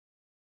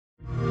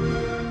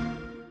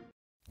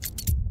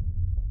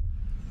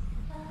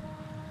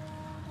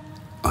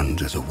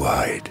under the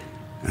wide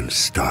and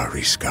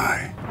starry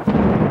sky.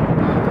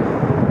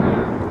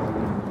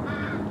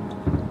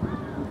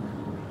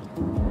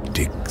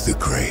 Dig the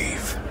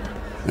grave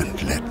and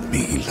let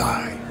me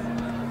lie.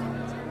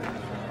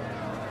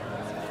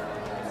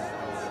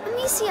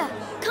 Amicia,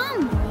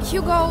 come!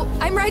 Hugo,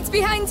 I'm right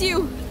behind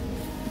you!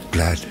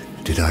 Glad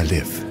did I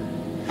live,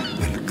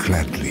 and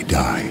gladly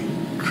die.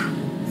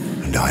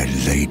 And I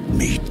laid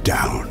me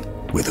down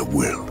with a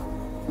will.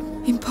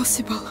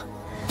 Impossible.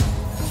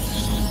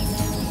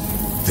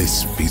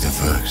 This be the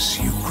verse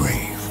you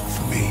grave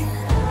for me.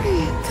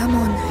 Come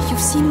on, you've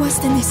seen worse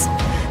than this.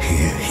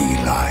 Here he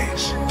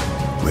lies,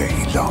 where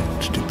he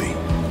longed to be.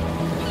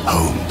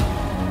 Home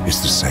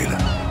is the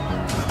sailor,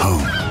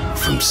 home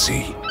from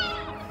sea,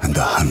 and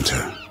the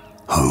hunter,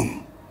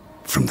 home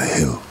from the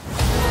hill.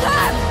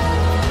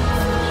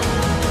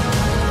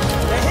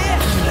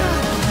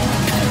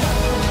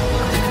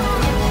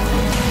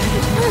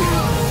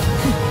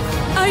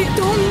 I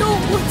don't know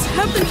what's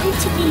happening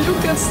to me,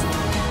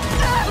 Lucas.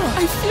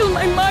 I feel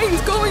my mind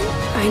going.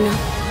 I know.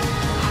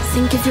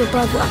 Think of your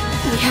brother.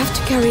 We have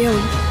to carry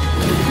on.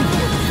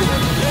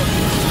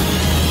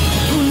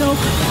 Oh no.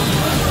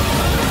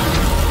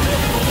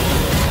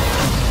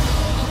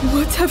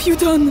 What have you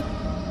done?